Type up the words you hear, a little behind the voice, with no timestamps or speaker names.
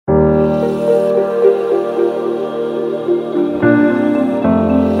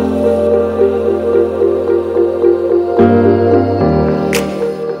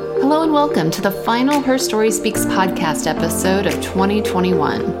to the final Her Story Speaks podcast episode of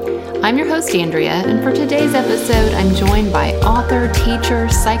 2021. I'm your host, Andrea, and for today's episode, I'm joined by author, teacher,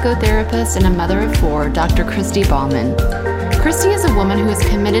 psychotherapist, and a mother of four, Dr. Christy Bauman. Christy is a woman who is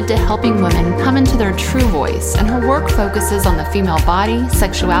committed to helping women come into their true voice, and her work focuses on the female body,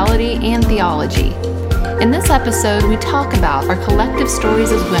 sexuality, and theology. In this episode, we talk about our collective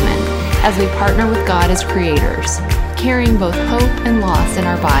stories as women as we partner with God as creators, carrying both hope and loss in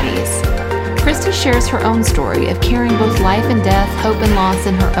our bodies. Christy shares her own story of carrying both life and death, hope and loss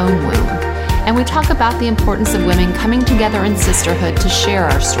in her own womb. And we talk about the importance of women coming together in sisterhood to share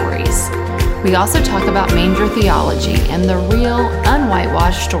our stories. We also talk about manger theology and the real,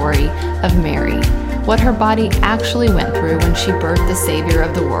 unwhitewashed story of Mary, what her body actually went through when she birthed the Savior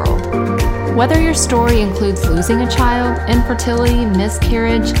of the world. Whether your story includes losing a child, infertility,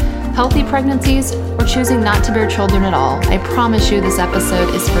 miscarriage, healthy pregnancies, or choosing not to bear children at all, I promise you this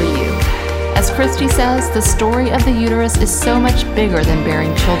episode is for you. As Christy says, the story of the uterus is so much bigger than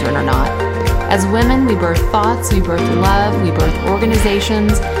bearing children or not. As women, we birth thoughts, we birth love, we birth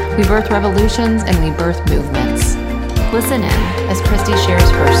organizations, we birth revolutions, and we birth movements. Listen in as Christy shares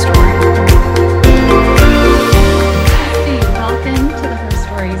her story. Christy, welcome to the Her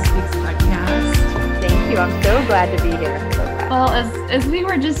Story Speaks podcast. Thank you. I'm so glad to be here. Well, as we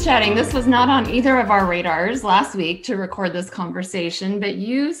were just chatting, this was not on either of our radars last week to record this conversation, but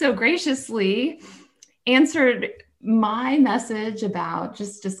you so graciously answered my message about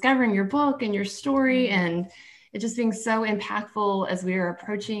just discovering your book and your story and it just being so impactful as we are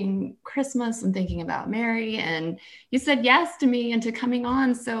approaching Christmas and thinking about Mary. And you said yes to me and to coming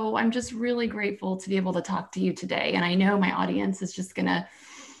on. So I'm just really grateful to be able to talk to you today. And I know my audience is just going to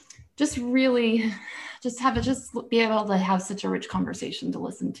just really be able to have such a rich conversation to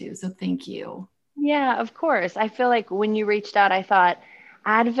listen to. So thank you. Yeah, of course. I feel like when you reached out, I thought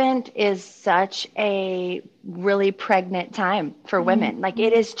Advent is such a really pregnant time for women. Like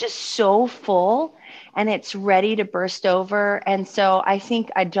it is just so full and it's ready to burst over. And so I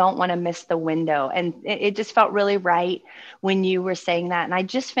think I don't want to miss the window. And it just felt really right when you were saying that. And I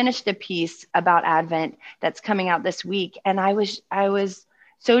just finished a piece about Advent that's coming out this week. And I was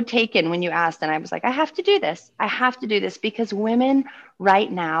so taken when you asked, and I was like, I have to do this. I have to do this because women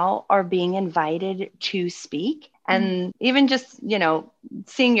right now are being invited to speak. And even just,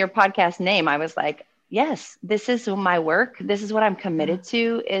 seeing your podcast name, I was like, yes, this is my work. This is what I'm committed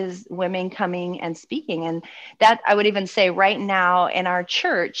to is women coming and speaking. And that I would even say right now in our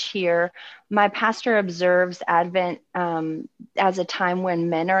church here, my pastor observes Advent as a time when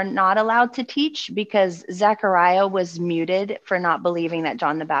men are not allowed to teach because Zechariah was muted for not believing that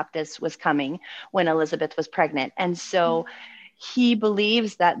John the Baptist was coming when Elizabeth was pregnant. And so he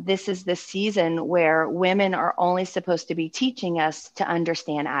believes that this is the season where women are only supposed to be teaching us to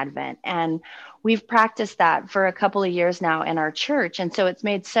understand Advent. And we've practiced that for a couple of years now in our church. And so it's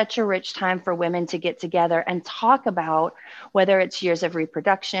made such a rich time for women to get together and talk about whether it's years of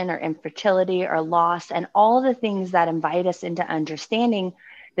reproduction or infertility or loss and all the things that invite us into understanding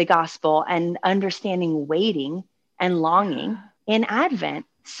the gospel and understanding waiting and longing in Advent.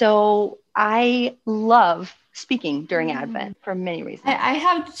 So I love speaking during Advent for many reasons. I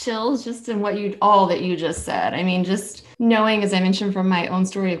have chills just in all that you just said. I mean, just knowing, as I mentioned from my own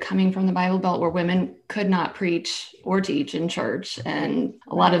story of coming from the Bible Belt where women could not preach or teach in church. And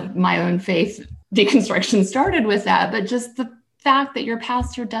a lot of my own faith deconstruction started with that. But just the fact that your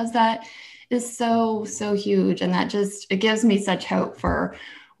pastor does that is so, so huge. And that it gives me such hope for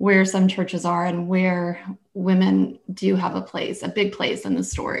where some churches are and where women do have a big place in the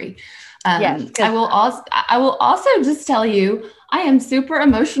story. Yes, I will also just tell you, I am super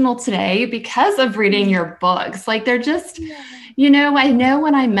emotional today because of reading your books. Like they're just, I know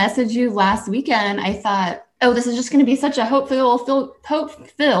when I messaged you last weekend, I thought, oh, this is just going to be such a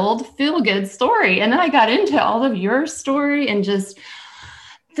hope-filled, feel-good story. And then I got into all of your story and just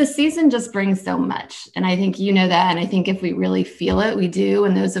the season just brings so much. And I think you know that. And I think if we really feel it, we do.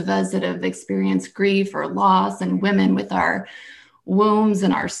 And those of us that have experienced grief or loss and women with our wombs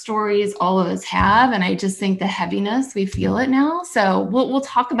and our stories, all of us have. And I just think the heaviness, we feel it now. So we'll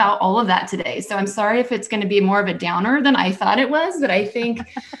talk about all of that today. So I'm sorry if it's going to be more of a downer than I thought it was, but I think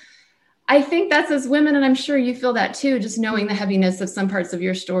that's as women, and I'm sure you feel that too, just knowing the heaviness of some parts of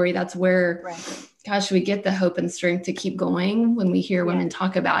your story. That's where, gosh, we get the hope and strength to keep going when we hear women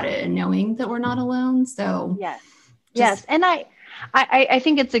talk about it and knowing that we're not alone. So yes. And I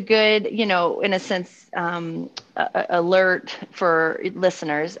think it's a good, in a sense, alert for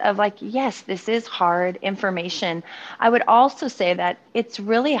listeners of like, yes, this is hard information. I would also say that it's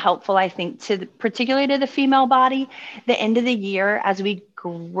really helpful, I think, particularly to the female body, the end of the year, as we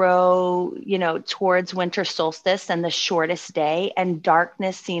grow, towards winter solstice and the shortest day, and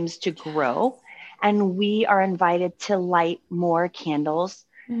darkness seems to grow. And we are invited to light more candles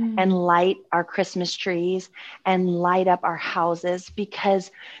and light our Christmas trees and light up our houses,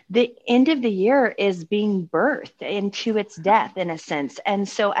 because the end of the year is being birthed into its death in a sense. And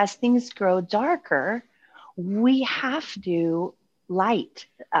so as things grow darker, we have to light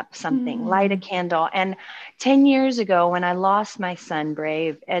up something, light a candle. And 10 years ago, when I lost my son,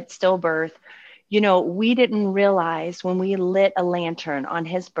 Brave, at stillbirth, we didn't realize when we lit a lantern on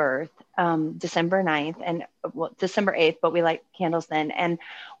his birth, December 9th and December 8th, but we light candles then. And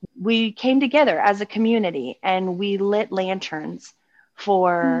we came together as a community and we lit lanterns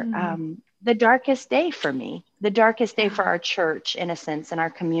for the darkest day for me, the darkest day for our church, in a sense, in our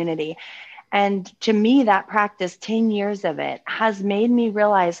community. And to me, that practice, 10 years of it, has made me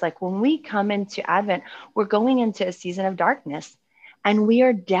realize, like, when we come into Advent, we're going into a season of darkness, and we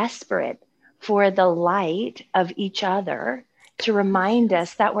are desperate for the light of each other to remind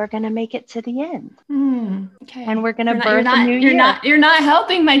us that we're going to make it to the end. Okay. And we're going to birth a new year. You're not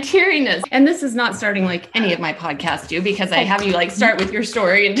helping my teariness. And this is not starting like any of my podcasts do, because I have you like start with your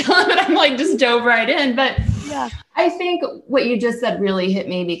story and tell them, and I'm like just dove right in. But yeah, I think what you just said really hit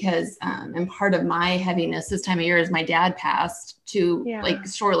me, because and part of my heaviness this time of year is my dad passed like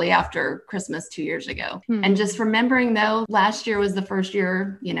shortly after Christmas 2 years ago. And just remembering, though, last year was the first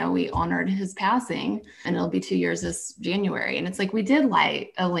year, we honored his passing, and it'll be 2 years this January. And it's like, we did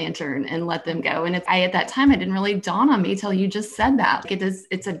light a lantern and let them go. And at that time, it didn't really dawn on me till you just said that.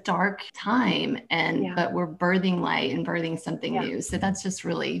 It's a dark time, but we're birthing light and birthing something new. So that's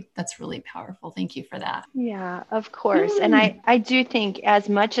really powerful. Thank you for that. Yeah, of course. And I do think, as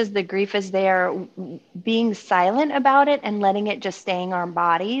much as the grief is there, being silent about it and letting it just stay in our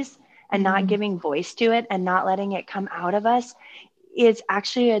bodies and not giving voice to it and not letting it come out of us is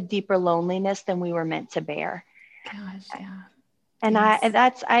actually a deeper loneliness than we were meant to bear. Gosh, yeah. And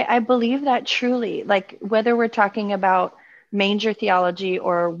I believe that truly, like, whether we're talking about manger theology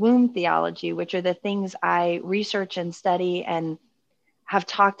or womb theology, which are the things I research and study and have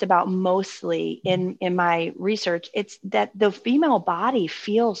talked about mostly in my research, it's that the female body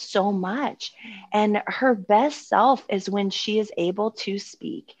feels so much, and her best self is when she is able to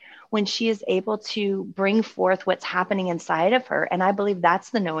speak, when she is able to bring forth what's happening inside of her. And I believe that's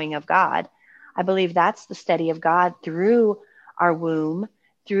the knowing of God. I believe that's the study of God through our womb,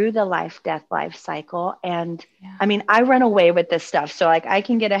 through the life cycle. And I mean, I run away with this stuff, so like I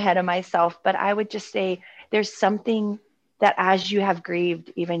can get ahead of myself, but I would just say there's something that, as you have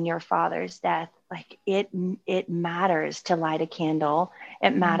grieved even your father's death, like it matters to light a candle.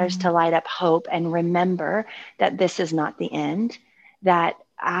 It matters to light up hope and remember that this is not the end, that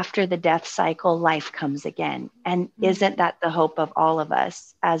after the death cycle, life comes again. And isn't that the hope of all of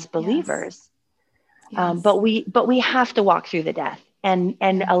us as believers? Yes. But we have to walk through the death. And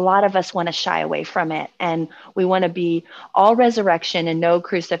a lot of us want to shy away from it. And we want to be all resurrection and no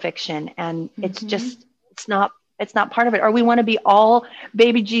crucifixion. And it's not part of it. Or we want to be all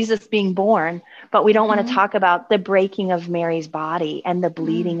baby Jesus being born, but we don't want to talk about the breaking of Mary's body and the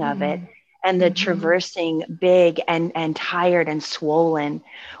bleeding of it and the traversing big and tired and swollen.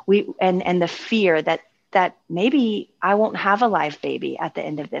 And the fear that maybe I won't have a live baby at the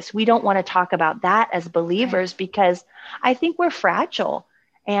end of this. We don't want to talk about that as believers because I think we're fragile.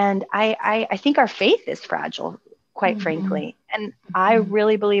 And I think our faith is fragile, quite frankly. And I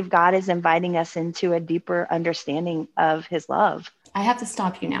really believe God is inviting us into a deeper understanding of his love. I have to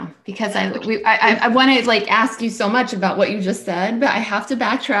stop you now because I want to like ask you so much about what you just said, but I have to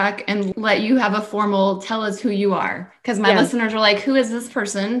backtrack and let you have a formal tell us who you are. Because my listeners are like, who is this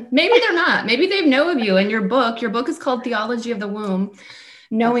person? Maybe they're not. Maybe they know of you. And your book is called Theology of the Womb,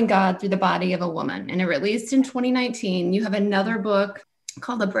 Knowing God Through the Body of a Woman. And it released in 2019. You have another book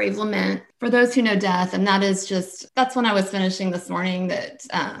called A Brave Lament for those who know death. And that's when I was finishing this morning that,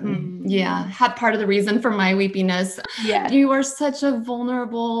 had part of the reason for my weepiness. Yes. You are such a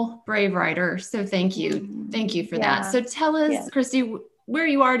vulnerable, brave writer. So thank you. Thank you for that. So tell us, Christy, where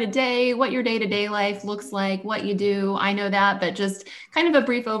you are today, what your day-to-day life looks like, what you do. I know that, but just kind of a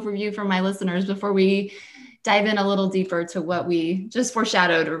brief overview for my listeners before we dive in a little deeper to what we just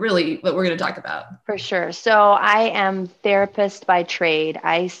foreshadowed or really what we're going to talk about. For sure. So I am therapist by trade.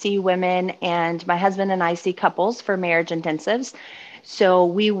 I see women, and my husband and I see couples for marriage intensives. So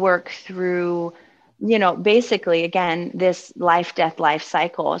we work through, basically, again, this life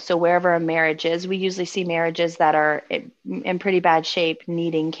cycle. So wherever a marriage is, we usually see marriages that are in pretty bad shape,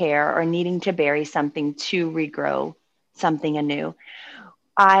 needing care or needing to bury something to regrow something anew.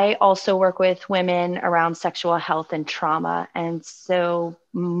 I also work with women around sexual health and trauma. And so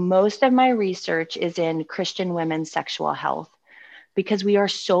most of my research is in Christian women's sexual health because we are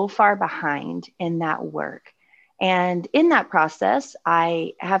so far behind in that work. And in that process,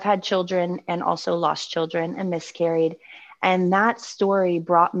 I have had children and also lost children and miscarried. And that story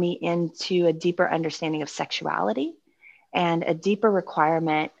brought me into a deeper understanding of sexuality and a deeper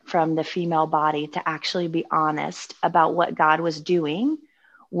requirement from the female body to actually be honest about what God was doing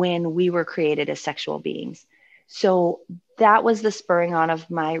when we were created as sexual beings. So that was the spurring on of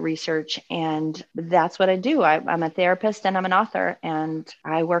my research. And that's what I do. I'm a therapist and I'm an author. And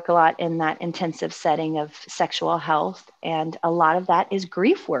I work a lot in that intensive setting of sexual health. And a lot of that is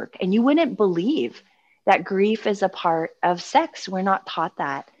grief work. And you wouldn't believe that grief is a part of sex. We're not taught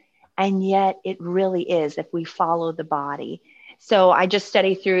that. And yet it really is if we follow the body. So I just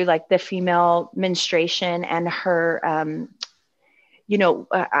study through like the female menstruation and her,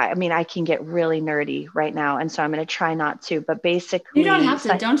 I mean, I can get really nerdy right now. And so I'm going to try not to, but basically. You don't have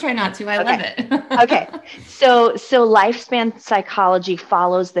to. Don't try not to. I love it. Okay. So lifespan psychology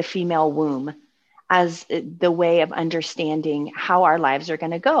follows the female womb as the way of understanding how our lives are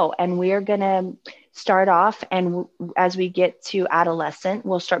going to go. And we are going to start off, and as we get to adolescent,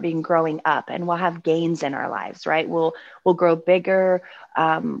 we'll start being growing up, and we'll have gains in our lives, right? We'll grow bigger.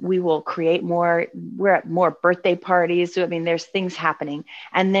 We will create more. We're at more birthday parties. So, I mean, there's things happening,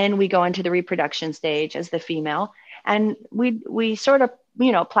 and then we go into the reproduction stage as the female, and we sort of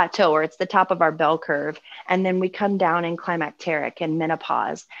plateau, or it's the top of our bell curve. And then we come down in climacteric and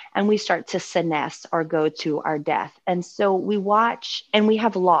menopause, and we start to senesce or go to our death. And so we watch and we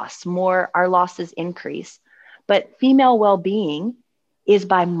have loss more, our losses increase. But female well-being is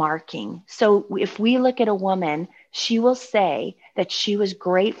by marking. So if we look at a woman, she will say that she was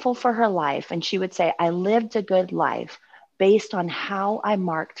grateful for her life. And she would say, I lived a good life based on how I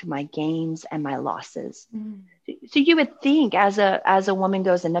marked my gains and my losses. Mm. So you would think as a woman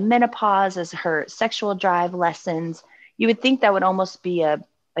goes into menopause, as her sexual drive lessens, you would think that would almost be a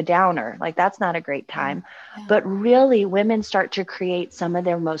downer. Like that's not a great time. Yeah. But really women start to create some of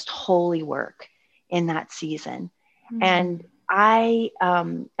their most holy work in that season. Mm-hmm. And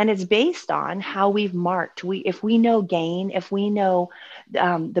and it's based on how we've marked. If we know gain, if we know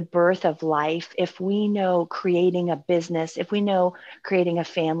the birth of life, if we know creating a business, if we know creating a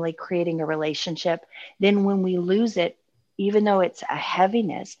family, creating a relationship, then when we lose it, even though it's a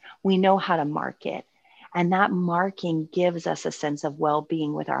heaviness, we know how to mark it. And that marking gives us a sense of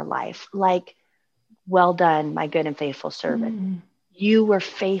well-being with our life. Like, well done, my good and faithful servant. Mm. You were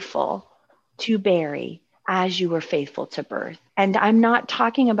faithful to bury as you were faithful to birth. And I'm not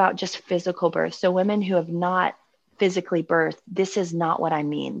talking about just physical birth. So women who have not physically birthed, this is not what I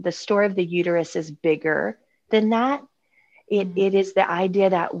mean. The story of the uterus is bigger than that. It is the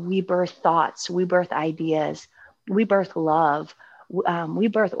idea that we birth thoughts, we birth ideas, we birth love, we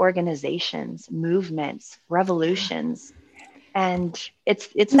birth organizations, movements, revolutions. And it's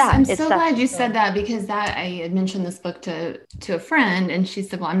that. I'm so glad you said that, because I had mentioned this book to a friend, and she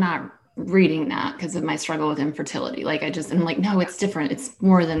said, well, I'm not reading that because of my struggle with infertility. I'm like, no, it's different. It's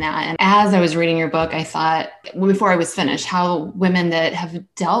more than that. And as I was reading your book, I thought, before I was finished, how women that have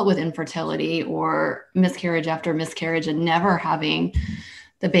dealt with infertility or miscarriage after miscarriage and never having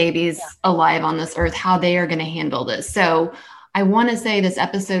the babies alive on this earth, how they are going to handle this. So I want to say this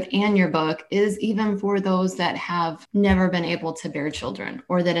episode and your book is even for those that have never been able to bear children,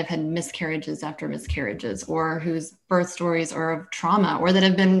 or that have had miscarriages after miscarriages, or whose birth stories are of trauma, or that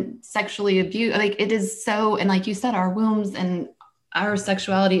have been sexually abused. Like, it is so, and like you said, our wombs and our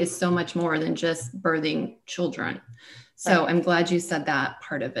sexuality is so much more than just birthing children. So I'm glad you said that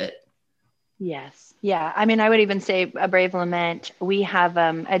part of it. Yes. Yeah. I mean, I would even say A Brave Lament. We have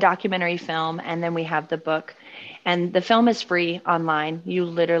a documentary film, and then we have the book. And the film is free online. You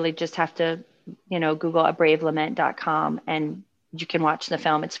literally just have to, Google abravelament.com, and you can watch the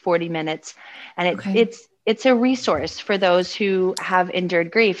film. It's 40 minutes, and it's a resource for those who have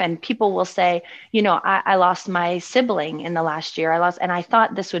endured grief. And people will say, I lost my sibling in the last year. And I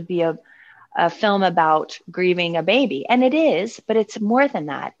thought this would be a film about grieving a baby. And it is, but it's more than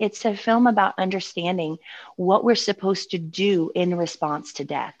that. It's a film about understanding what we're supposed to do in response to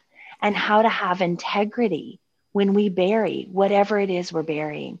death, and how to have integrity when we bury whatever it is we're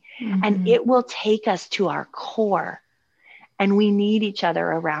burying. Mm-hmm. And it will take us to our core, and we need each other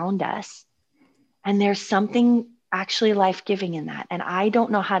around us. And there's something actually life-giving in that. And I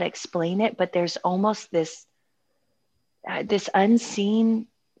don't know how to explain it, but there's almost this unseen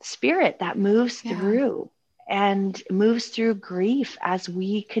spirit that moves through and moves through grief as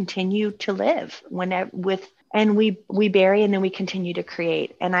we continue to live with and we bury, and then we continue to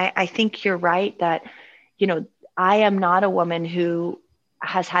create. And I think you're right that, I am not a woman who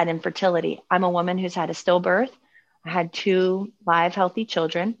has had infertility. I'm a woman who's had a stillbirth. I had 2 live, healthy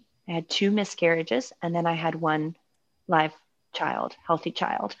children. I had 2 miscarriages, and then I had 1 live child, healthy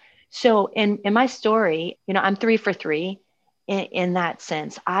child. So in my story, I'm 3 for 3 in that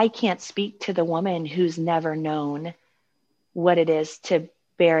sense. I can't speak to the woman who's never known what it is to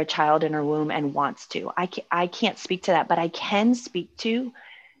bear a child in her womb and wants to. I can't speak to that, but I can speak to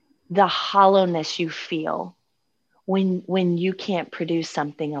the hollowness you feel when you can't produce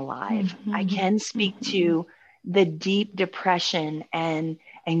something alive. Mm-hmm. I can speak to the deep depression and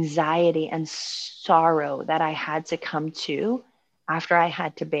anxiety and sorrow that I had to come to after I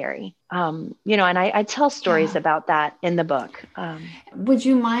had to bury. And I tell stories about that in the book. Would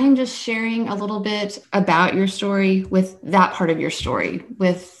you mind just sharing a little bit about your story with that part of your story?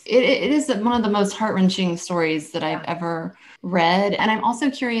 It is one of the most heart-wrenching stories that I've ever read. And I'm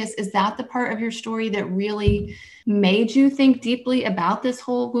also curious, is that the part of your story that really made you think deeply about this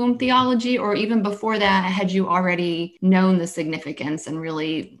whole womb theology? Or even before that, had you already known the significance and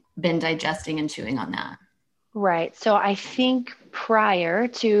really been digesting and chewing on that? Right. So I think prior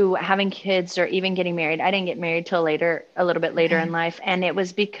to having kids or even getting married, I didn't get married till later, a little bit later in life. And it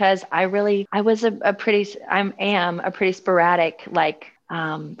was because I am a pretty sporadic,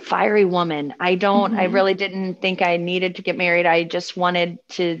 fiery woman. I really didn't think I needed to get married. I just wanted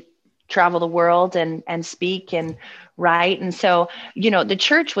to travel the world and speak and write. And so, the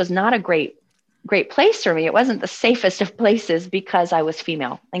church was not a great place for me. It wasn't the safest of places because I was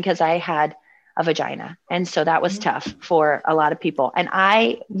female and because I had a vagina. And so that was tough for a lot of people. And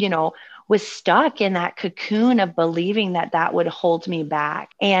I, was stuck in that cocoon of believing that would hold me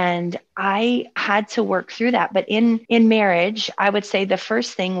back. And I had to work through that. But in marriage, I would say the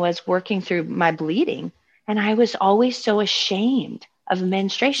first thing was working through my bleeding. And I was always so ashamed of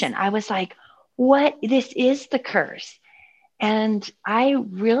menstruation. I was like, what? This is the curse. And I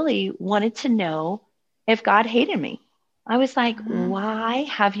really wanted to know if God hated me. I was like, why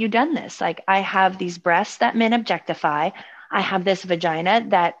have you done this? Like, I have these breasts that men objectify. I have this vagina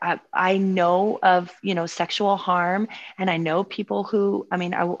that I know of, sexual harm. And I know people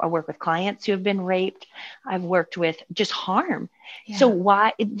I work with clients who have been raped. I've worked with just harm. Yeah. So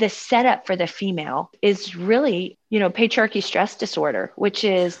why the setup for the female is really, patriarchy stress disorder, which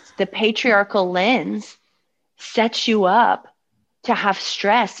is the patriarchal lens sets you up to have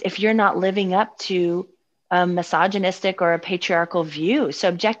stress if you're not living up to a misogynistic or a patriarchal view. So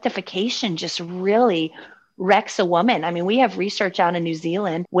objectification just really wrecks a woman. I mean, we have research out in New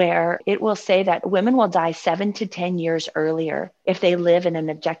Zealand where it will say that women will die 7 to 10 years earlier if they live in an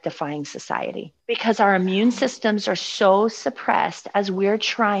objectifying society, because our immune systems are so suppressed as we're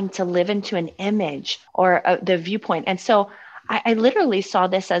trying to live into an image or the viewpoint. And so I literally saw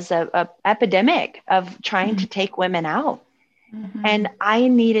this as a epidemic of trying to take women out. And I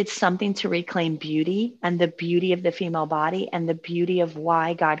needed something to reclaim beauty and the beauty of the female body and the beauty of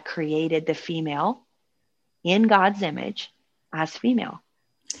why God created the female in God's image as female.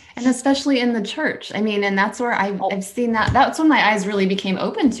 And especially in the church. I mean, and that's where I've seen that. That's when my eyes really became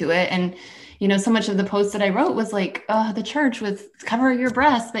open to it. And, so much of the post that I wrote was like, the church with cover your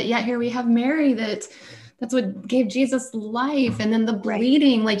breasts. But yet here we have Mary that's what gave Jesus life. And then the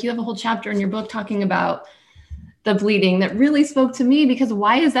bleeding, like you have a whole chapter in your book talking about the bleeding that really spoke to me, because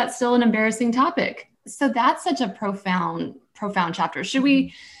why is that still an embarrassing topic? So that's such a profound chapter. Should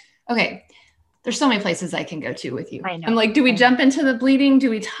we, okay, there's so many places I can go to with you. I know. I'm like, do we jump into the bleeding? Do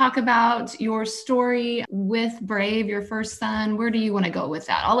we talk about your story with Brave, your first son? Where do you want to go with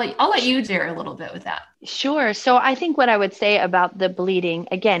that? I'll let you share a little bit with that. Sure. So I think what I would say about the bleeding,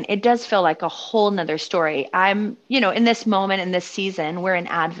 again, it does feel like a whole nother story. I'm, in this moment, in this season, we're in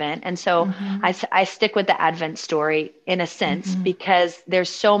Advent. And so I stick with the Advent story in a sense, because there's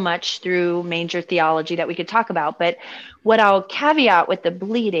so much through manger theology that we could talk about. But what I'll caveat with the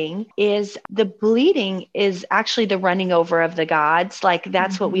bleeding is actually the running over of the gods. Like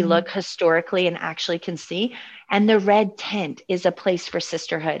that's what we look historically and actually can see. And the red tent is a place for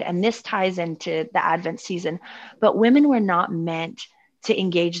sisterhood. And this ties into the Advent season. But women were not meant to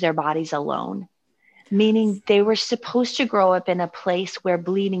engage their bodies alone, meaning they were supposed to grow up in a place where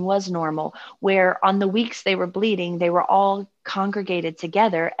bleeding was normal, where on the weeks they were bleeding, they were all congregated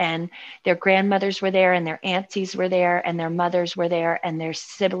together and their grandmothers were there and their aunties were there and their mothers were there and their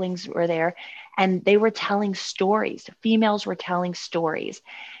siblings were there. And they were telling stories. Females were telling stories.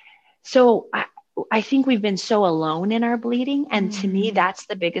 So I think we've been so alone in our bleeding. And to me, Mm-hmm. that's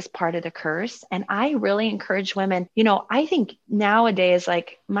the biggest part of the curse. And I really encourage women, you know, I think nowadays,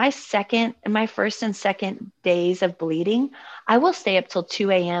 like my first and second days of bleeding, I will stay up till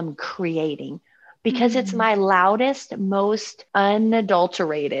 2 a.m. creating because it's Mm-hmm. my loudest, most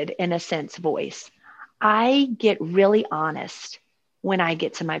unadulterated, in a sense, voice. I get really honest when I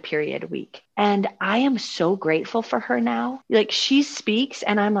get to my period week. And I am so grateful for her now. Like she speaks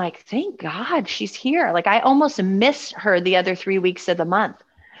and I'm like, thank God she's here. Like I almost miss her the other 3 weeks of the month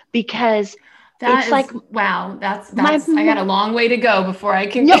because That it's like is, wow. my, I got a long way to go before I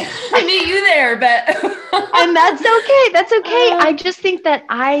can no, meet you there, but and that's okay. That's okay. uh, I just think that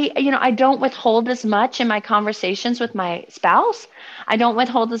I don't withhold as much in my conversations with my spouse. I don't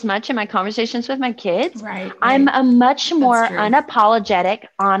withhold as much in my conversations with my kids. right, I'm right. a much That's more true. unapologetic,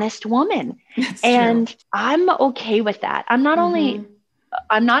 honest woman. That's true. And I'm okay with that. Mm-hmm.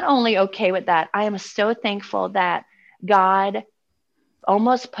 I'm not only okay with that, I am so thankful that God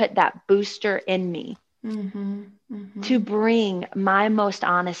almost put that booster in me Mm-hmm. to Mm-hmm. bring my most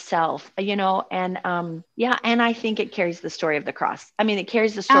honest self, and yeah, and I think it carries the story of the cross. I mean, it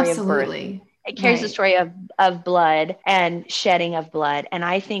carries the story of birth. Absolutely. It carries the Right. story of blood and shedding of blood. And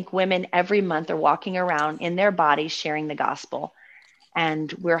I think women every month are walking around in their bodies sharing the gospel,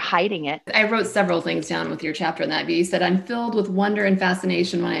 and we're hiding it. I wrote several things down with your chapter on that. But you said, I'm filled with wonder and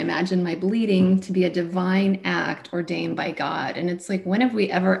fascination when I imagine my bleeding to be a divine act ordained by God. And it's like, when have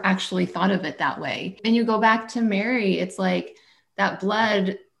we ever actually thought of it that way? And you go back to Mary, it's like that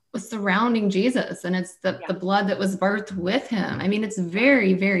blood was surrounding Jesus and it's Yeah. the blood that was birthed with him. I mean, it's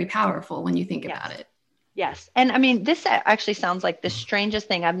very, very powerful when you think about Yes. it. Yes. And I mean, this actually sounds like the strangest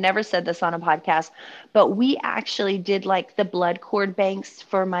thing. I've never said this on a podcast, but we actually did like the blood cord banks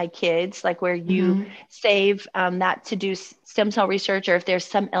for my kids, like where you Mm-hmm. save that to do stem cell research, or if there's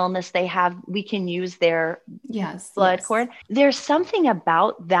some illness they have, we can use their Yes, blood yes. cord. There's something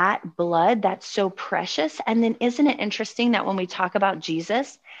about that blood that's so precious. And then isn't it interesting that when we talk about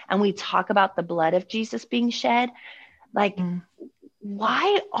Jesus and we talk about the blood of Jesus being shed, like, Mm-hmm.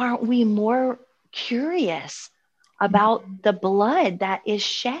 why aren't we more curious about the blood that is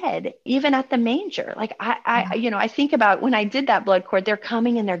shed even at the manger? Like Yeah. I think about when I did that blood cord, they're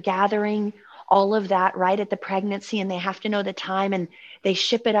coming and they're gathering all of that right at the pregnancy, and they have to know the time, and they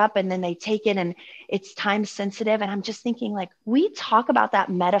ship it up and then they take it, and it's time sensitive. And I'm just thinking, like, we talk about that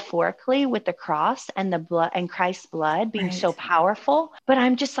metaphorically with the cross and the blood and Christ's blood being so Right. powerful, but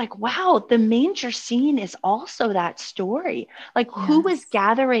I'm just like, wow, the manger scene is also that story. Like, who was Yes.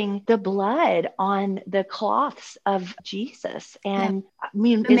 gathering the blood on the cloths of Jesus? Yeah. And I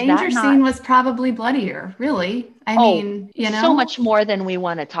mean, The is manger that not, scene was probably bloodier, really. I oh, mean, so much more than we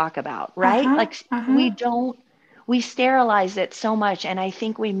want to talk about, right? Uh-huh. Like, Uh-huh. we sterilize it so much. And I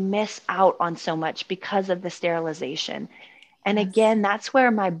think we miss out on so much because of the sterilization. And Yes. again, that's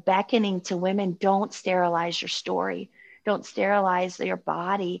where my beckoning to women: don't sterilize your story, don't sterilize your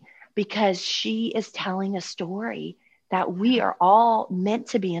body, because she is telling a story that we Yeah. are all meant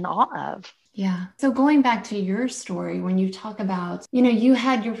to be in awe of. Yeah. So going back to your story, when you talk about, you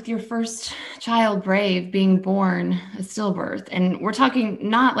had your first child, Brave, being born a stillbirth, and we're talking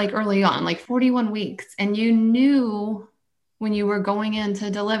not like early on, like 41 weeks, and you knew when you were going in to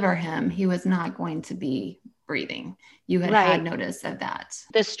deliver him, he was not going to be breathing. You had Right. notice of that.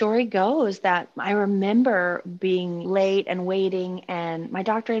 The story goes that I remember being late and waiting, and my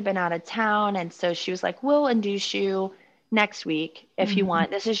doctor had been out of town. And so she was like, we'll induce you next week if you Mhm.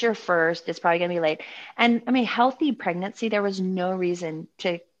 want. This is your first. It's probably going to be late. And I mean, healthy pregnancy, there was no reason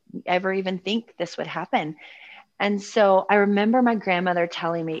to ever even think this would happen. And so I remember my grandmother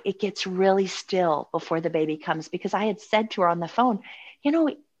telling me it gets really still before the baby comes, because I had said to her on the phone, you know,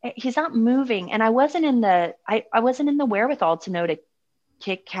 he's not moving. And I wasn't in I wasn't in the wherewithal to know to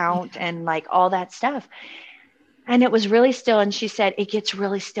kick count Yeah. and like all that stuff. And it was really still. And she said, it gets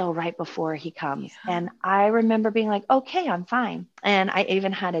really still right before he comes. Yeah. And I remember being like, okay, I'm fine. And I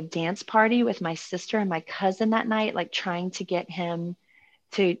even had a dance party with my sister and my cousin that night, like trying to get him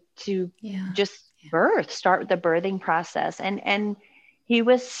to Yeah. just start the birthing process. And he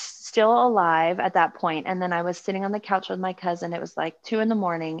was still alive at that point. And then I was sitting on the couch with my cousin. It was like 2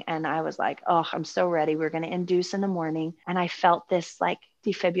 a.m. And I was like, oh, I'm so ready. We're going to induce in the morning. And I felt this like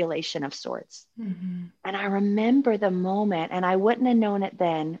defibrillation of sorts. Mm-hmm. And I remember the moment, and I wouldn't have known it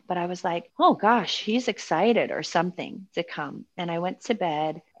then, but I was like, oh gosh, he's excited or something to come. And I went to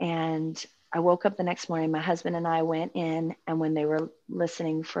bed, and I woke up the next morning. My husband and I went in, and when they were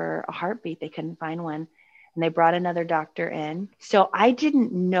listening for a heartbeat, they couldn't find one. And they brought another doctor in. So I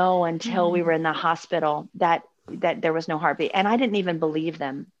didn't know until we were in the hospital that that there was no heartbeat. And I didn't even believe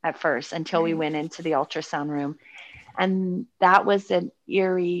them at first until we Right. went into the ultrasound room. And that was an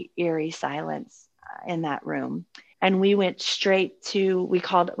eerie, eerie silence in that room. And we went straight to,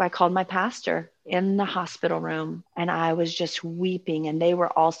 I called my pastor in the hospital room, and I was just weeping. And they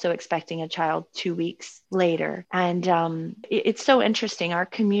were also expecting a child 2 weeks later. And it's so interesting. Our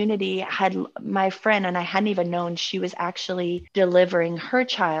community had my friend, and I hadn't even known, she was actually delivering her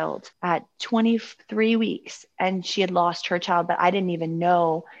child at 23 weeks, and she had lost her child, but I didn't even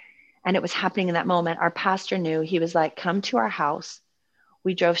know. And it was happening in that moment. Our pastor knew. He was like, come to our house.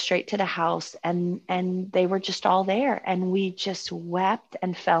 We drove straight to the house, and they were just all there. And we just wept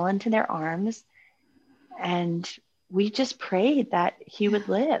and fell into their arms. And we just prayed that he would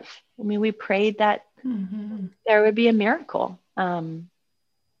live. I mean, we prayed that there would be a miracle. And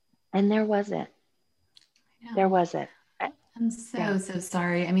there wasn't. Yeah. There wasn't. I'm so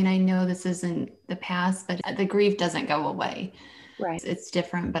sorry. I mean, I know this isn't the past, but the grief doesn't go away. Right. It's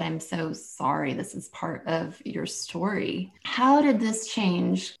different, but I'm so sorry. This is part of your story. How did this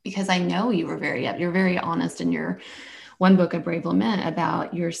change? Because I know you're very honest in your one book, A Brave Lament,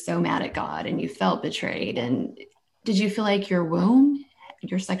 about you're so mad at God and you felt betrayed. And did you feel like your womb,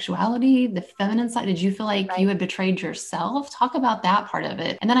 your sexuality, the feminine side, did you feel like you had betrayed yourself? Talk about that part of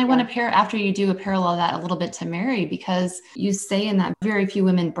it. And then I want to after you do, a parallel that a little bit to Mary, because you say in that very few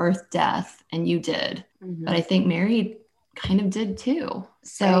women birth death, and you did. But I think Mary kind of did too.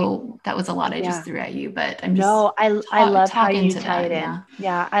 So that was a lot I just threw at you, but I'm just I love how you tie it in.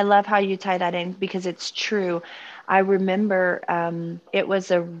 Yeah, I love how you tie that in, because it's true. I remember it was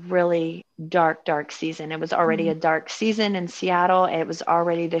a really dark season. It was already a dark season in Seattle. It was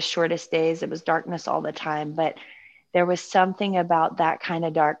already the shortest days. It was darkness all the time, but there was something about that kind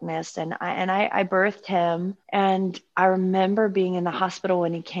of darkness. And I birthed him. And I remember being in the hospital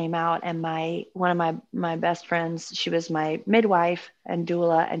when he came out, and one of my best friends, she was my midwife and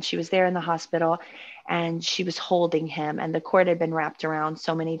doula, and she was there in the hospital, and she was holding him, and the cord had been wrapped around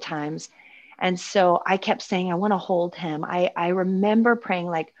so many times. And so I kept saying, I want to hold him. I remember praying,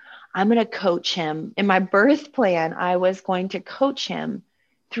 like, I'm going to coach him. In my birth plan, I was going to coach him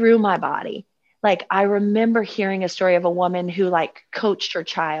through my body. Like, I remember hearing a story of a woman who like coached her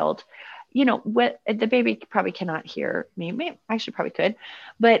child. You know, what the baby probably cannot hear me. Maybe, actually probably could.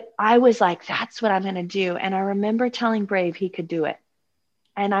 But I was like, that's what I'm going to do. And I remember telling Brave he could do it.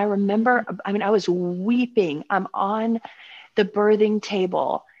 And I remember, I was weeping. I'm on the birthing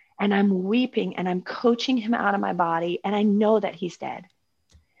table, and I'm weeping, and I'm coaching him out of my body. And I know that he's dead.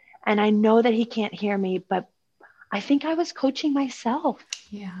 And I know that he can't hear me, but I think I was coaching myself.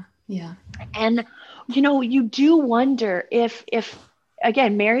 Yeah. Yeah. And, you do wonder if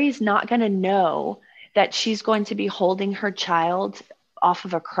again, Mary's not going to know that she's going to be holding her child off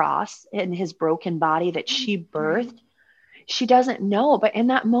of a cross in his broken body that she birthed. She doesn't know. But in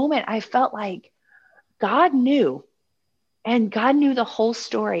that moment, I felt like God knew. And God knew the whole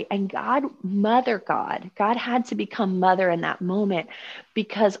story. And God had to become mother in that moment,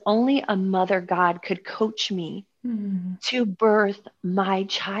 because only a mother God could coach me to birth my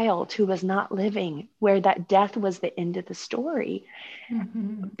child who was not living, where that death was the end of the story.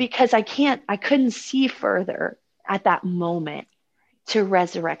 Because I couldn't see further at that moment to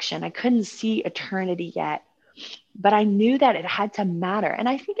resurrection. I couldn't see eternity yet, but I knew that it had to matter. And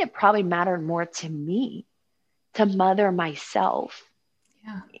I think it probably mattered more to me to mother myself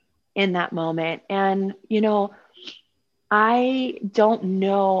in that moment. And, I don't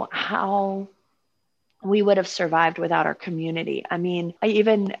know how we would have survived without our community. I mean,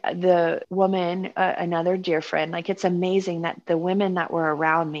 even the woman, another dear friend, like, it's amazing that the women that were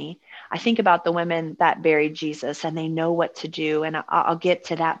around me, I think about the women that buried Jesus and they know what to do. And I'll get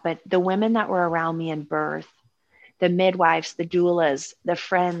to that. But the women that were around me in birth, the midwives, the doulas, the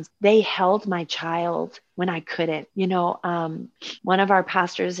friends, they held my child when I couldn't. One of our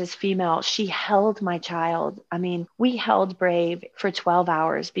pastors is female. She held my child. I mean, we held Brave for 12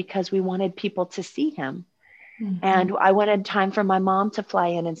 hours because we wanted people to see him. And I wanted time for my mom to fly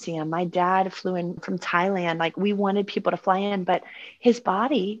in and see him. My dad flew in from Thailand. Like, we wanted people to fly in, but his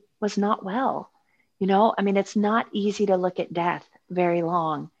body was not well. It's not easy to look at death very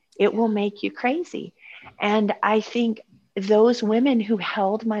long. It will make you crazy. And I think those women who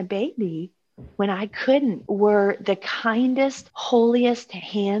held my baby when I couldn't were the kindest, holiest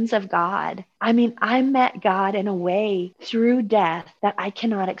hands of God. I mean, I met God in a way through death that I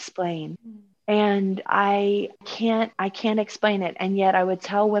cannot explain. And I can't explain it. And yet I would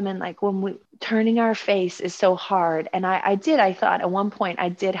tell women, like, turning our face is so hard. And I thought at one point I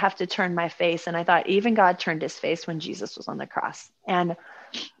did have to turn my face. And I thought even God turned his face when Jesus was on the cross. And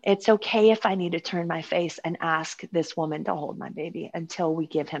It's okay if I need to turn my face and ask this woman to hold my baby until we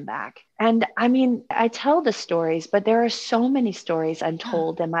give him back. And I mean, I tell the stories, but there are so many stories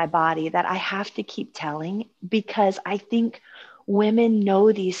untold in my body that I have to keep telling, because I think women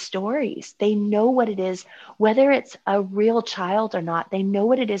know these stories. They know what it is, whether it's a real child or not, they know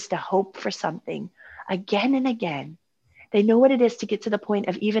what it is to hope for something again and again. They know what it is to get to the point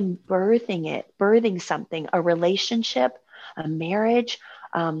of even birthing something, a relationship, a marriage,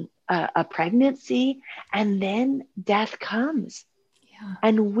 a pregnancy, and then death comes. Yeah.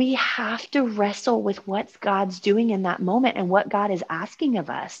 And we have to wrestle with what God's doing in that moment and what God is asking of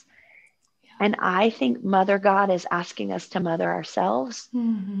us. Yeah. And I think Mother God is asking us to mother ourselves.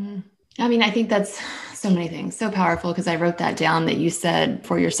 Mm-hmm. I mean, I think that's so many things, so powerful, because I wrote that down that you said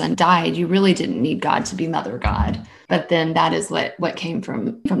before your son died, you really didn't need God to be Mother God. But then that is what came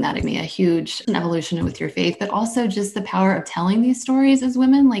from that. I mean, a huge evolution with your faith, but also just the power of telling these stories as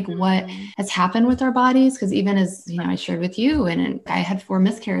women, like what has happened with our bodies. Because even as, I shared with you, and I had 4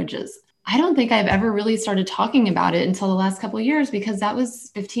 miscarriages. I don't think I've ever really started talking about it until the last couple of years, because that was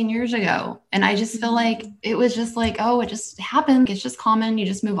 15 years ago. And I just feel like it was just like, oh, it just happened. It's just common. You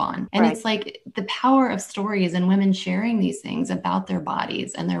just move on. And It's like the power of stories and women sharing these things about their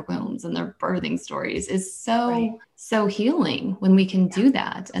bodies and their wombs and their birthing stories is so healing when we can do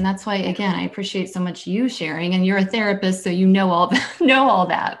that. And that's why, again, I appreciate so much you sharing, and you're a therapist, so you know all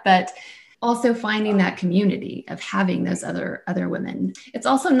that, but also finding that community of having those other women. It's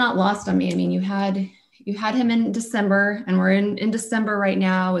also not lost on me. I mean, you had him in December, and we're in December right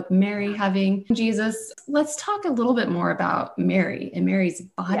now with Mary having Jesus. Let's talk a little bit more about Mary and Mary's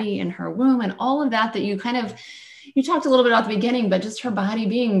body and her womb and all of that you talked a little bit about the beginning, but just her body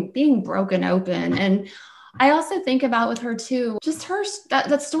being broken open. And I also think about with her too, just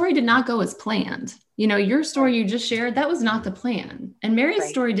that story did not go as planned. Your story you just shared, that was not the plan. And Mary's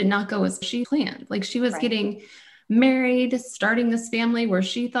story did not go as she planned. Like, she was getting married, starting this family where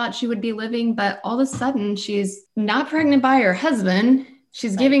she thought she would be living, but all of a sudden she's not pregnant by her husband.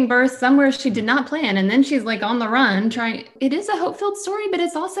 She's giving birth somewhere she did not plan. And then she's like on the run trying. It is a hope-filled story, but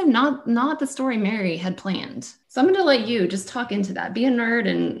it's also not the story Mary had planned. So I'm going to let you just talk into that, be a nerd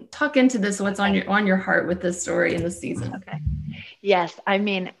and talk into this, what's on your heart with this story in this season. Okay. Yes. I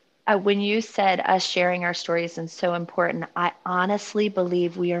mean, when you said us sharing our stories is so important, I honestly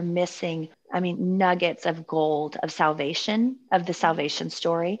believe we are missing, nuggets of gold of salvation, of the salvation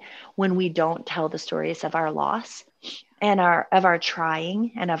story, when we don't tell the stories of our loss and of our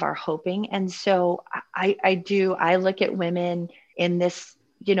trying and of our hoping. And so I look at women in this,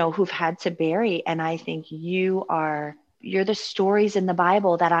 who've had to bury, and I think you're the stories in the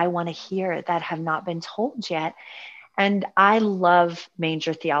Bible that I want to hear that have not been told yet. And I love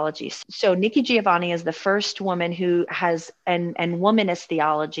manger theology. So Nikki Giovanni is the first woman who has, and womanist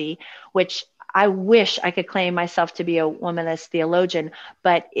theology, which I wish I could claim myself to be a womanist theologian,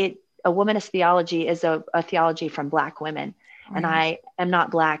 but a womanist theology is a theology from Black women. And I am not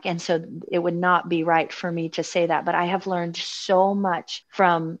Black. And so it would not be right for me to say that. But I have learned so much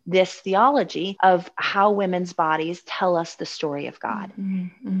from this theology of how women's bodies tell us the story of God.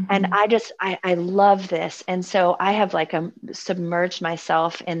 Mm-hmm. And I love this. And so I have submerged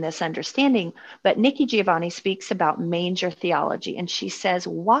myself in this understanding. But Nikki Giovanni speaks about manger theology. And she says,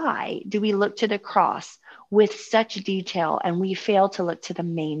 why do we look to the cross with such detail and we fail to look to the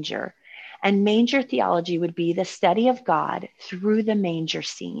manger? And manger theology would be the study of God through the manger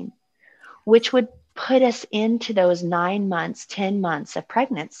scene, which would put us into those 9 months, 10 months of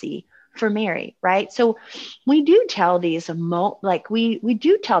pregnancy for Mary, right? So we do tell these, we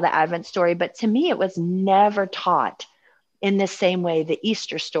do tell the Advent story, but to me, it was never taught in the same way the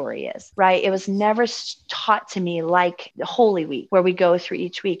Easter story is, right? It was never taught to me like the Holy Week, where we go through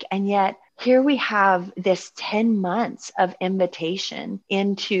each week. And yet here we have this 10 months of invitation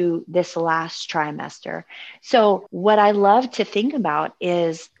into this last trimester. So what I love to think about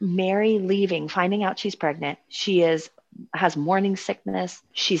is Mary leaving, finding out she's pregnant. She has morning sickness.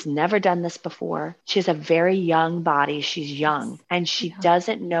 She's never done this before. She has a very young body. She's young and she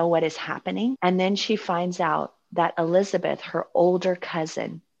doesn't know what is happening. And then she finds out that Elizabeth, her older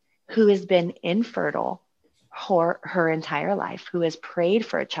cousin, who has been infertile her entire life, who has prayed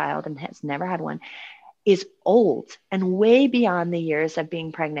for a child and has never had one, is old and way beyond the years of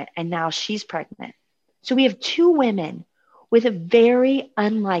being pregnant. And now she's pregnant. So we have 2 women with very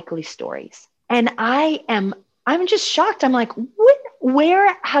unlikely stories. And I'm just shocked. I'm like,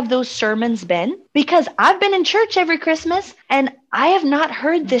 where have those sermons been? Because I've been in church every Christmas and I have not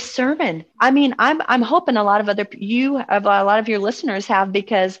heard this sermon. I mean, I'm hoping a lot of your listeners have,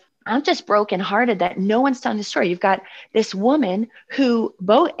 because I'm just brokenhearted that no one's telling the story. You've got this woman who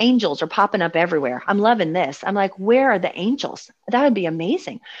both angels are popping up everywhere. I'm loving this. I'm like, where are the angels? That would be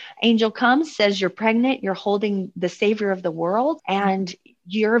amazing. Angel comes, says you're pregnant, you're holding the savior of the world, and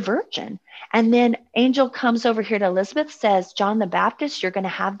you're a virgin. And then angel comes over here to Elizabeth, says, John the Baptist, you're going to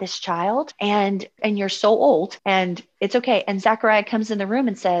have this child, and you're so old and it's okay. And Zechariah comes in the room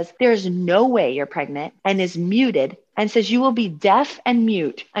and says, there's no way you're pregnant, and is muted and says, you will be deaf and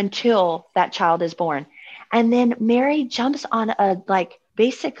mute until that child is born. And then Mary jumps on a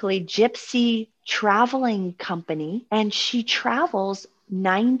basically gypsy traveling company, and she travels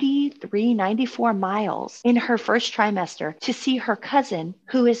 93, 94 miles in her first trimester to see her cousin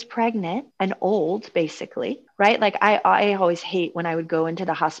who is pregnant and old, basically, right? Like I always hate when I would go into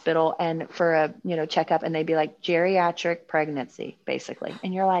the hospital and for a, checkup, and they'd be like geriatric pregnancy, basically.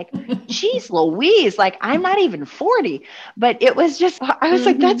 And you're like, geez, Louise, like I'm not even 40, but it was just, I was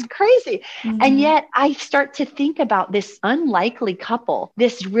like, that's crazy. And yet I start to think about this unlikely couple,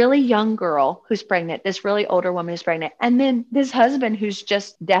 this really young girl who's pregnant, this really older woman who's pregnant, and then this husband who's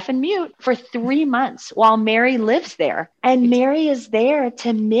just deaf and mute for 3 months while Mary lives there. And Mary is there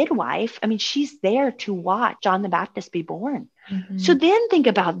to midwife. I mean, she's there to watch John the Baptist be born. So then think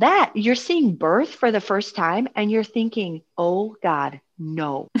about that. You're seeing birth for the first time and you're thinking, oh God,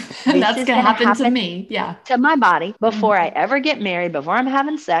 no. That's going to happen to me. Yeah. To my body before I ever get married, before I'm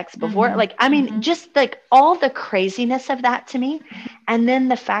having sex, before just like all the craziness of that to me. And then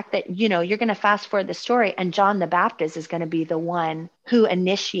the fact that, you're going to fast forward the story and John the Baptist is going to be the one who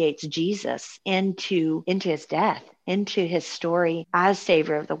initiates Jesus into his death, into his story as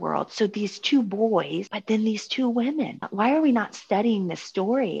savior of the world. So these two boys, but then these two women, why are we not studying this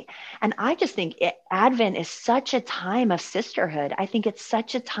story? And I just think Advent is such a time of sisterhood. I think it's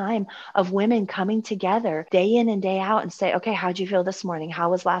such a time of women coming together day in and day out and say, okay, how'd you feel this morning? How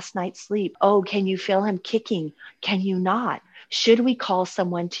was last night's sleep? Oh, can you feel him kicking? Can you not? Should we call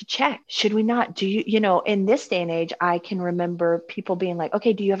someone to check? Should we not? Do you, in this day and age, I can remember people being like,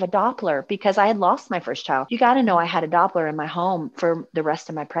 okay, do you have a Doppler? Because I had lost my first child. You got to know I had a Doppler in my home for the rest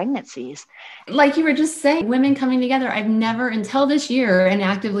of my pregnancies. Like you were just saying, women coming together. I've never until this year and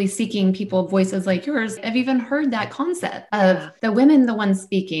actively seeking people, voices like yours, I've even heard that concept of the women, the ones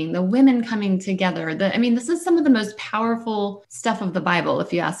speaking, the women coming together. This is some of the most powerful stuff of the Bible,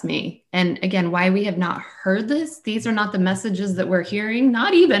 if you ask me. And again, why we have not heard this. These are not the messages that we're hearing,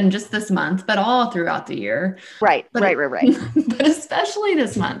 not even just this month, but all throughout the year. Right. But especially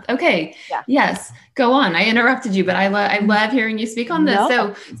this month. Okay. Yeah. Yes. Go on. I interrupted you, but I love hearing you speak on this.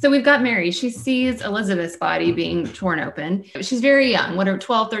 No. So we've got Mary. She sees Elizabeth's body being torn open. She's very young,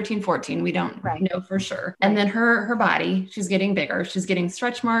 12, 13, 14. We don't know for sure. Right. And then her body, she's getting bigger. She's getting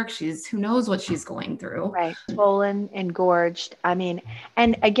stretch marks. Who knows what she's going through. Right. Swollen, engorged. And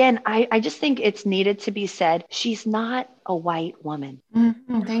again, I just think it's needed to be said. She's not a white woman.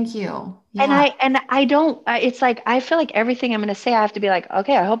 Thank you. Yeah. And I don't, it's like, I feel like everything I'm going to say, I have to be like,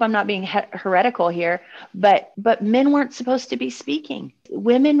 okay, I hope I'm not being heretical here, but men weren't supposed to be speaking.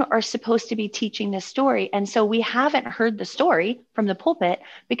 Women are supposed to be teaching this story. And so we haven't heard the story from the pulpit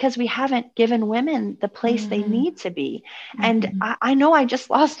because we haven't given women the place they need to be. And I know I just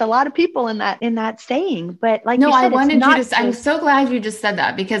lost a lot of people in that saying, but like, no, I'm so glad you just said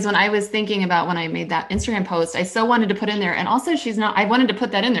that, because when I was thinking about when I made that Instagram post, I so wanted to put in there. And also I wanted to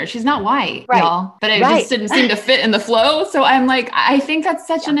put that in there. She's not white, y'all, but it just didn't seem to fit in the flow. So I'm like, I think that's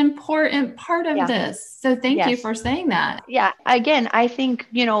such an important part of this. So thank you for saying that. Yeah. Again, I think,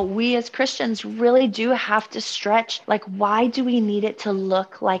 we as Christians really do have to stretch. Like, why do we need it to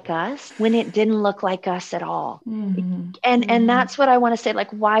look like us when it didn't look like us at all? And that's what I want to say.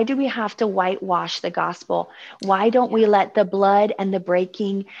 Like, why do we have to whitewash the gospel? Why don't we let the blood and the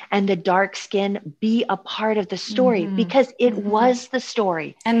breaking and the dark skin be a part of the story? Because it was the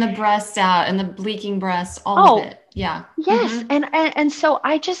story. And the breasts out and the bleeding breasts, all of it. Yeah. Yes. And so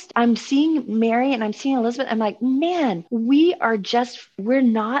I'm seeing Mary and I'm seeing Elizabeth. I'm like, man, we're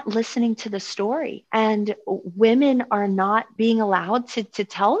not listening to the story, and women are not being allowed to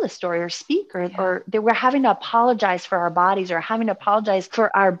tell the story or speak, or we're having to apologize for our bodies, or having to apologize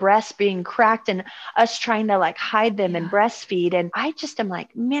for our breasts being cracked and us trying to like hide them and breastfeed. And I just am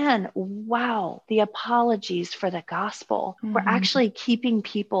like, man, wow, the apologies for the gospel. We're actually keeping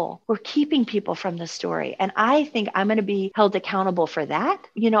people from the story. And I think I'm going to be held accountable for that.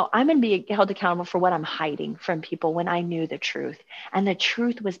 I'm going to be held accountable for what I'm hiding from people when I knew the truth, and the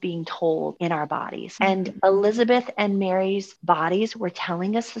truth was being told in our bodies. And Elizabeth and Mary's bodies were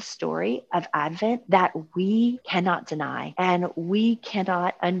telling us the story of Advent that we cannot deny and we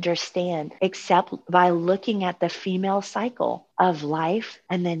cannot understand except by looking at the female cycle of life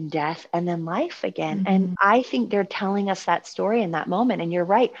and then death and then life again. Mm-hmm. And I think they're telling us that story in that moment. And you're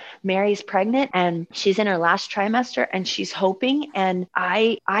right. Mary's pregnant and she's in her last trimester and she's hoping. And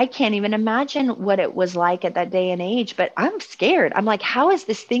I can't even imagine what it was like at that day and age, but I'm scared. I'm like, how is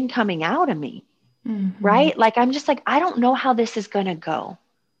this thing coming out of me? Mm-hmm. Right? Like, I'm just like, I don't know how this is going to go.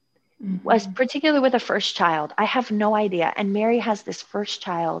 Was particularly with a first child. I have no idea. And Mary has this first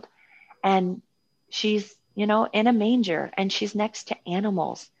child and she's, in a manger and she's next to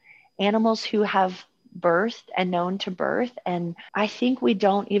animals who have birthed and known to birth. And I think we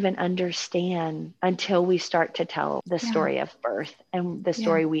don't even understand until we start to tell the story of birth and the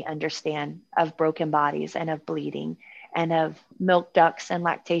story we understand of broken bodies and of bleeding and of milk ducts and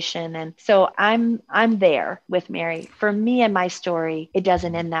lactation. And so I'm there with Mary. For me and my story, it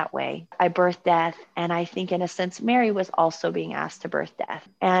doesn't end that way. I birthed death. And I think in a sense, Mary was also being asked to birth death.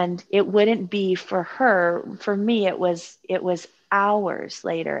 And it wouldn't be for her. For me, it was hours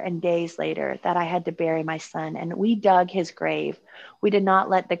later and days later that I had to bury my son. And we dug his grave. We did not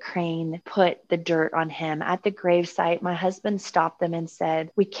let the crane put the dirt on him. At the gravesite, my husband stopped them and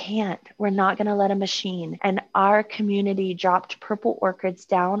said, we can't. We're not going to let a machine. And our community dropped purple orchids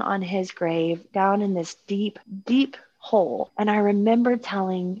down on his grave, down in this deep, deep hole. And I remember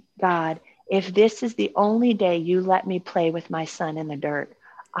telling God, if this is the only day you let me play with my son in the dirt,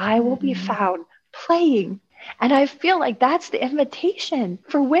 I will be found playing. And I feel like that's the invitation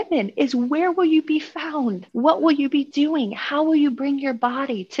for women is where will you be found? What will you be doing? How will you bring your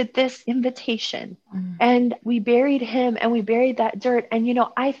body to this invitation? And we buried him and we buried that dirt. And,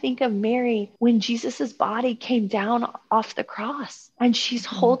 I think of Mary when Jesus's body came down off the cross and she's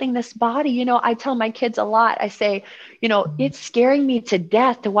holding this body. I tell my kids a lot, I say, it's scaring me to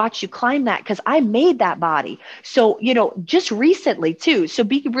death to watch you climb that because I made that body. So, just recently too. So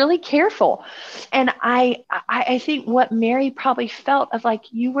be really careful. And I think what Mary probably felt of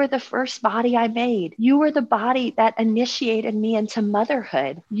like, you were the first body I made. You were the body that initiated me into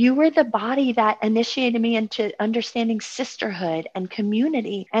motherhood. You were the body that initiated me into understanding sisterhood and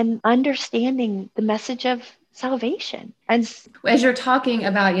community and understanding the message of salvation. And as you're talking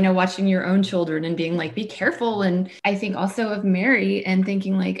about, watching your own children and being like, be careful. And I think also of Mary and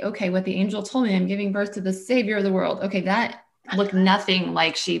thinking like, okay, what the angel told me, I'm giving birth to the savior of the world. Okay, that looked nothing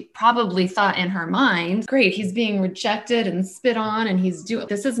like she probably thought in her mind. Great, he's being rejected and spit on and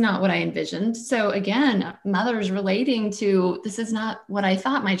this is not what I envisioned. So again, mothers relating to, this is not what I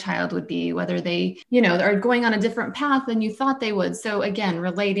thought my child would be, whether they, are going on a different path than you thought they would. So again,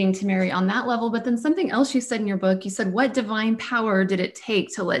 relating to Mary on that level. But then something else you said in your book, you said, what divine power did it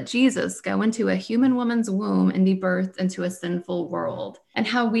take to let Jesus go into a human woman's womb and be birthed into a sinful world? And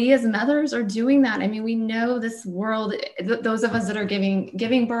how we as mothers are doing that. I mean, we know this world, those of us that are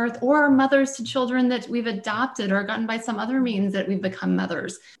giving birth or mothers to children that we've adopted or gotten by some other means that we've become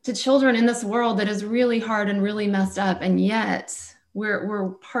mothers to children in this world that is really hard and really messed up. And yet we're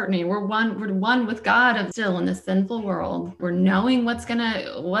partnering, we're one with God still in this sinful world. We're knowing what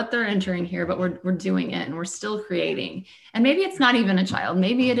they're entering here, but we're doing it and we're still creating. And maybe it's not even a child.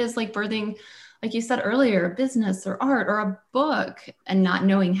 Maybe it is like birthing, like you said earlier, a business or art or a book and not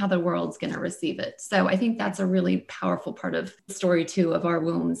knowing how the world's going to receive it. So I think that's a really powerful part of the story too, of our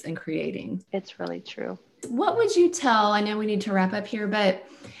wombs and creating. It's really true. What would you tell, I know we need to wrap up here, but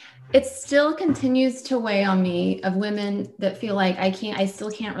it still continues to weigh on me of women that feel like I still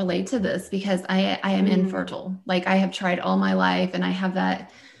can't relate to this because I am infertile. Like I have tried all my life and I have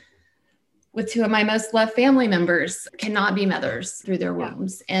that with two of my most loved family members cannot be mothers through their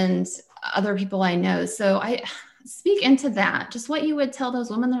wombs and other people I know. So I speak into that, just what you would tell those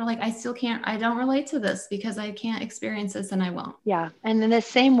women that are like, I don't relate to this because I can't experience this and I won't. Yeah. And in the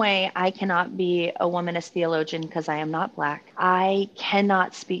same way, I cannot be a womanist theologian because I am not Black. I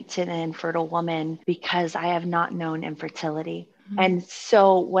cannot speak to an infertile woman because I have not known infertility. Mm-hmm. And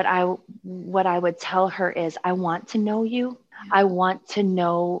so what I would tell her is, I want to know you. I want to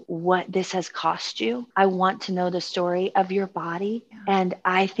know what this has cost you. I want to know the story of your body. And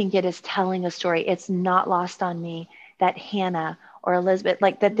I think it is telling a story. It's not lost on me that Hannah or Elizabeth,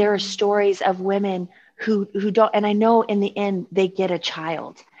 like that there are stories of women who don't, and I know in the end they get a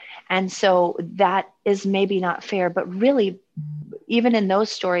child. And so that is maybe not fair, but really, even in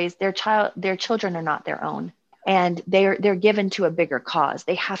those stories, their children are not their own. And they're given to a bigger cause.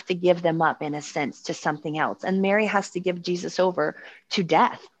 They have to give them up in a sense to something else. And Mary has to give Jesus over to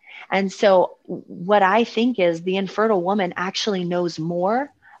death. And so what I think is the infertile woman actually knows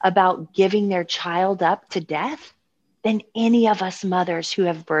more about giving their child up to death than any of us mothers who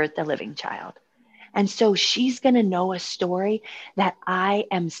have birthed a living child. And so she's going to know a story that I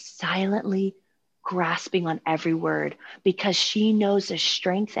am silently grasping on every word because she knows a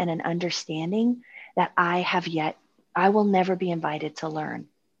strength and an understanding that I will never be invited to learn.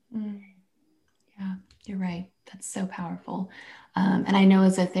 Yeah, you're right. That's so powerful. And I know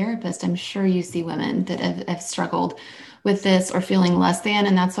as a therapist, I'm sure you see women that have struggled with this or feeling less than.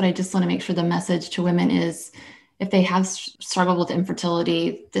 And that's what I just want to make sure the message to women is, if they have struggled with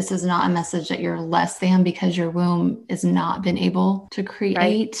infertility, this is not a message that you're less than because your womb has not been able to create.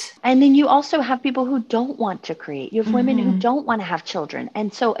 Right. And then you also have people who don't want to create. You have women who don't want to have children.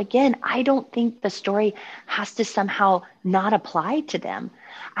 And so again, I don't think the story has to somehow not apply to them.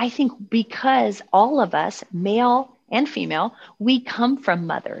 I think because all of us, male and female, we come from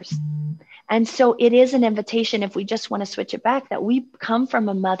mothers. And so it is an invitation, if we just want to switch it back, that we come from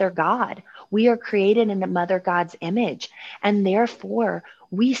a mother God. We are created in a mother God's image. And therefore,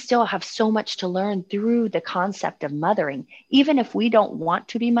 we still have so much to learn through the concept of mothering. Even if we don't want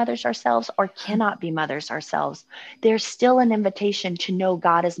to be mothers ourselves or cannot be mothers ourselves, there's still an invitation to know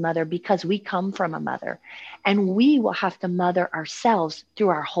God as mother because we come from a mother. And we will have to mother ourselves through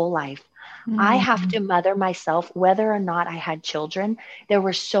our whole life. I have to mother myself, whether or not I had children. There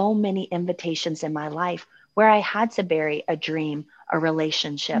were so many invitations in my life where I had to bury a dream, a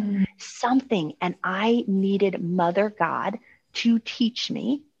relationship, something. And I needed Mother God to teach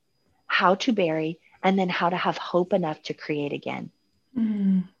me how to bury and then how to have hope enough to create again.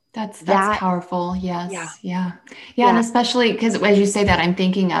 That's powerful. Yes. Yeah. And especially because as you say that, I'm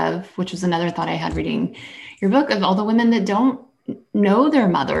thinking of, which was another thought I had reading your book, of all the women that don't know their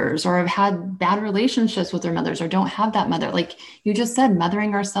mothers or have had bad relationships with their mothers or don't have that mother. Like you just said,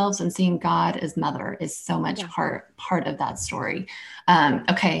 mothering ourselves and seeing God as mother is so much part of that story.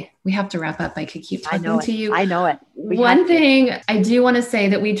 Okay. We have to wrap up. I could keep talking to you. I know it. One thing I do want to say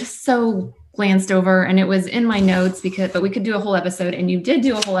that we just so glanced over, and it was in my notes but we could do a whole episode, and you did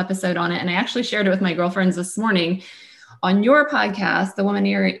do a whole episode on it. And I actually shared it with my girlfriends this morning on your podcast, the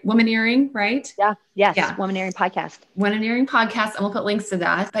Womaneering, right? Yeah. Yes. Yeah. Womaneering podcast. And we'll put links to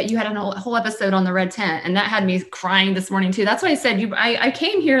that. But you had a whole episode on the red tent, and that had me crying this morning too. That's why I said I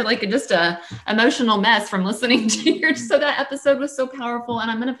came here like just a emotional mess from listening to yours. So that episode was so powerful. And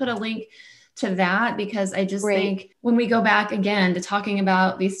I'm going to put a link to that because I just think when we go back again to talking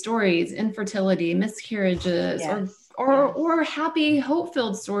about these stories, infertility, miscarriages, or happy,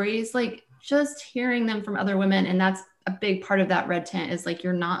 hope-filled stories, like just hearing them from other women. And that's a big part of that red tent, is like,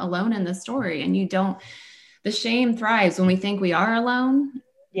 you're not alone in the story, and the shame thrives when we think we are alone.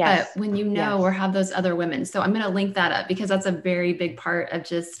 But when or have those other women. So I'm going to link that up because that's a very big part of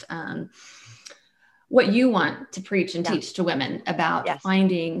just what you want to preach and teach to women about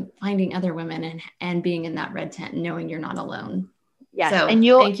finding other women and being in that red tent and knowing you're not alone. Yes. So, thank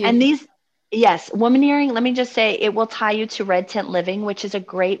you. Womaneering, let me just say, it will tie you to Red Tent Living, which is a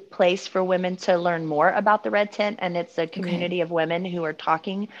great place for women to learn more about the Red Tent. And it's a community of women who are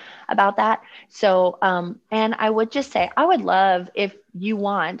talking about that. So, and I would just say, I would love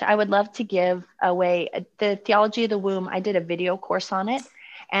to give away the Theology of the Womb. I did a video course on it,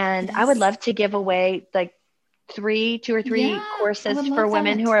 and I would love to give away like two or three courses for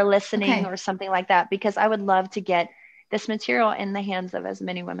women who are listening or something like that, because I would love to get this material in the hands of as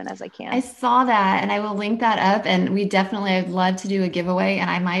many women as I can. I saw that, and I will link that up, and I'd love to do a giveaway, and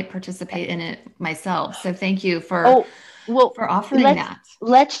I might participate in it myself. So thank you for offering that.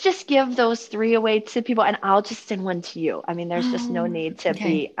 Let's just give those 3 away to people, and I'll just send one to you. I mean, there's just no need to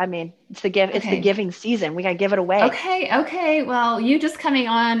be, it's the gift. It's the giving season. We got to give it away. Okay. Well, you just coming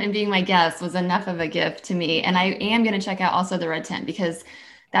on and being my guest was enough of a gift to me. And I am going to check out also the Red Tent, because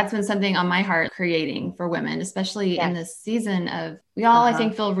that's been something on my heart, creating for women, especially in this season of, we all, I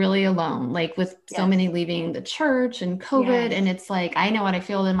think, feel really alone, like with so many leaving the church and COVID. And it's like, I know what I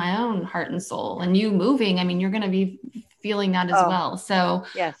feel in my own heart and soul, and you moving, you're going to be feeling that as well. So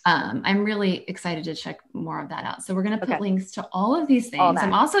I'm really excited to check more of that out. So we're going to put links to all of these things.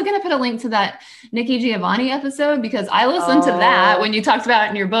 I'm also going to put a link to that Nikki Giovanni episode, because I listened to that when you talked about it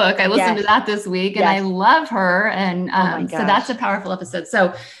in your book. I listened to that this week, and I love her. And so that's a powerful episode.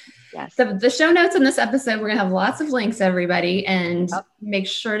 So the show notes in this episode, we're going to have lots of links, everybody, and make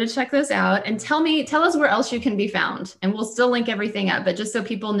sure to check those out, and tell us where else you can be found. And we'll still link everything up, but just so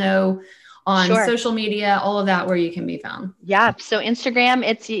people know on social media, all of that, where you can be found. Yeah. So Instagram,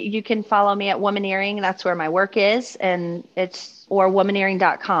 you can follow me at Womaneering. That's where my work is. And or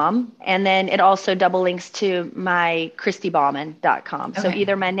womaneering.com. And then it also double links to my christybauman.com. So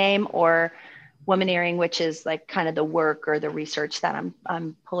either my name or Womaneering, which is like kind of the work or the research that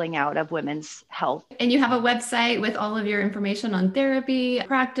I'm pulling out of women's health. And you have a website with all of your information on therapy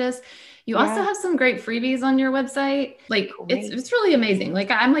practice. You also have some great freebies on your website. Like it's really amazing. Like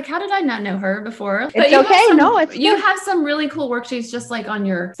I'm like, how did I not know her before? But it's okay. You have some really cool worksheets just like on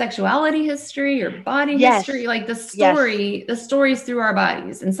your sexuality history, your body history, like the stories through our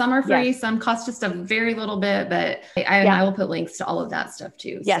bodies. And some are free, some cost just a very little bit, but I will put links to all of that stuff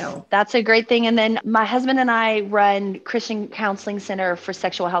too. Yes, so that's a great thing. And then my husband and I run Christian Counseling Center for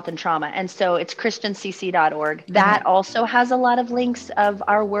Sexual Health and Trauma. And so it's christiancc.org. That also has a lot of links of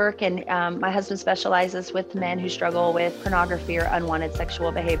our work. And my husband specializes with men who struggle with pornography or unwanted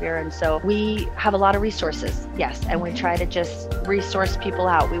sexual behavior. And so we have a lot of resources. Yes. And we try to just resource people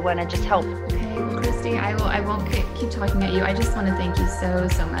out. We want to just help. Okay. Well, Christy, I won't keep talking at you. I just want to thank you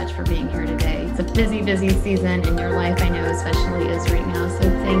so much for being here today. It's a busy season in your life. I know especially is right now. So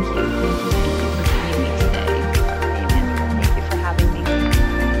thank you.